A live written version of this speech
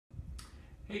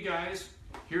Hey guys,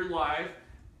 here live.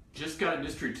 Just got a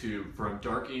mystery tube from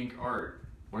Dark Ink Art.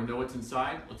 Want to know what's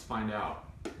inside? Let's find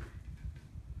out.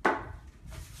 Well,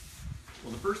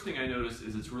 the first thing I noticed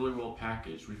is it's really well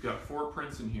packaged. We've got 4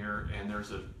 prints in here and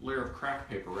there's a layer of craft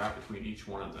paper wrapped between each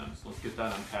one of them. So let's get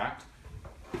that unpacked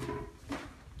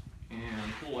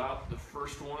and pull out the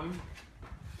first one.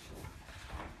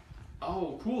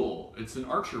 Oh, cool. It's an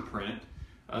Archer print.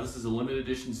 This is a limited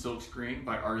edition silkscreen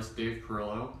by artist Dave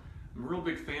Perillo. I'm a real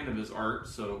big fan of his art,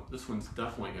 so this one's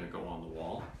definitely going to go on the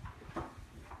wall. Let's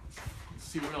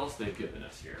see what else they've given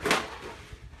us here.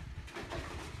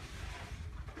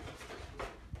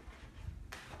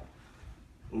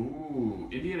 Ooh,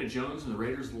 Indiana Jones and the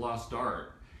Raiders of the Lost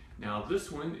Ark. Now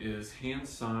this one is hand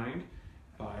signed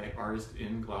by artist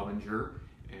N. Glaubinger,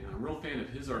 and I'm a real fan of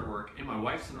his artwork, and my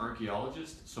wife's an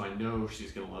archaeologist, so I know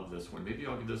she's going to love this one. Maybe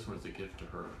I'll give this one as a gift to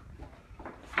her.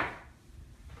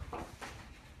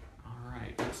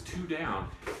 Alright, that's 2 down.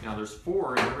 Now there's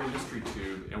 4 in every mystery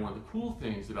tube, and one of the cool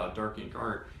things about Dark Ink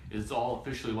Art is it's all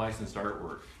officially licensed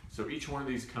artwork. So each one of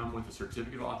these come with a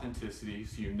certificate of authenticity,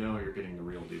 so you know you're getting the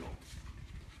real deal.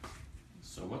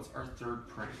 So what's our third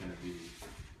print going to be?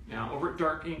 Now over at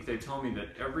Dark Ink, they tell me that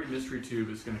every mystery tube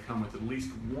is going to come with at least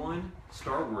 1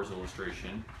 Star Wars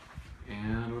illustration.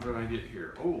 And what do I get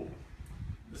here? Oh,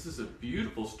 this is a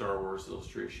beautiful Star Wars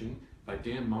illustration by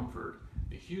Dan Mumford.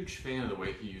 A huge fan of the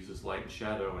way he uses light and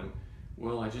shadow, and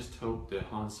well, I just hope that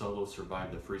Han Solo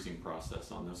survived the freezing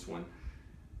process on this one.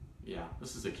 Yeah,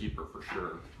 this is a keeper for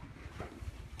sure.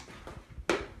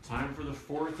 Time for the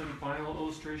 4th and final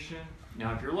illustration.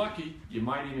 Now if you're lucky, you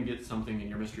might even get something in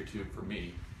your mystery tube for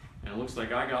me. And it looks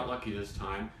like I got lucky this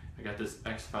time. I got this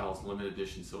X-Files limited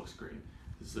edition silkscreen.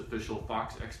 This is official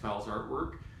Fox X-Files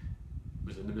artwork. It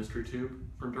was in the mystery tube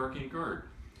from Dark Ink Art.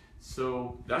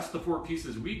 So that's the 4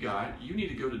 pieces we got. You need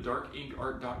to go to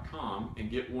darkinkart.com and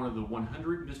get one of the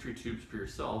 100 mystery tubes for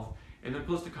yourself, and then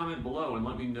post a comment below and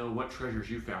let me know what treasures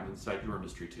you found inside your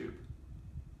mystery tube.